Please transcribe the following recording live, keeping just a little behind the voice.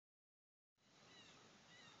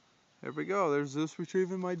There we go. There's Zeus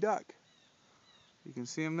retrieving my duck. You can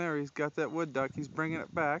see him there. He's got that wood duck. He's bringing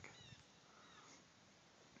it back.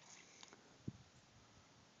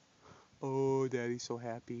 Oh, Daddy's so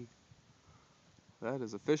happy. That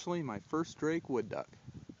is officially my first Drake Woodduck.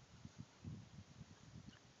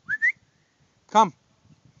 Come!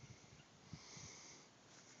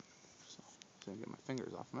 So, I'm going to get my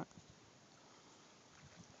fingers off him.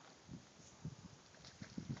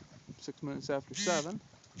 6 minutes after 7.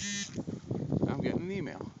 I'm getting an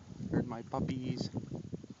email. Here's my puppies.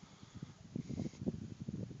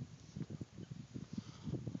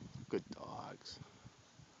 Good dogs.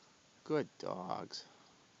 Good dogs.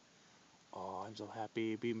 Oh, I'm so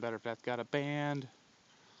happy. It'd be even better if that's got a band.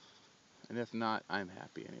 And if not, I'm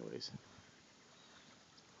happy anyways.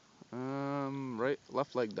 Right,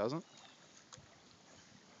 left leg doesn't.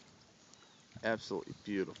 Absolutely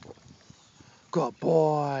beautiful. Good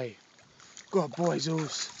boy. Good boy,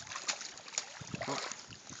 Zeus. Oh.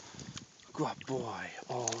 Good boy.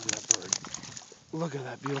 Oh, look at that bird. Look at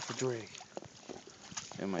that beautiful Drake.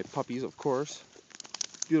 And my puppies, of course.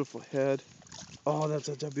 Beautiful head. Oh, that's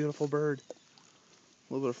such a beautiful bird.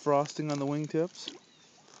 A little bit of frosting on the wingtips.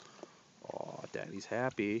 Oh, Daddy's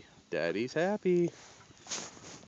happy. Daddy's happy.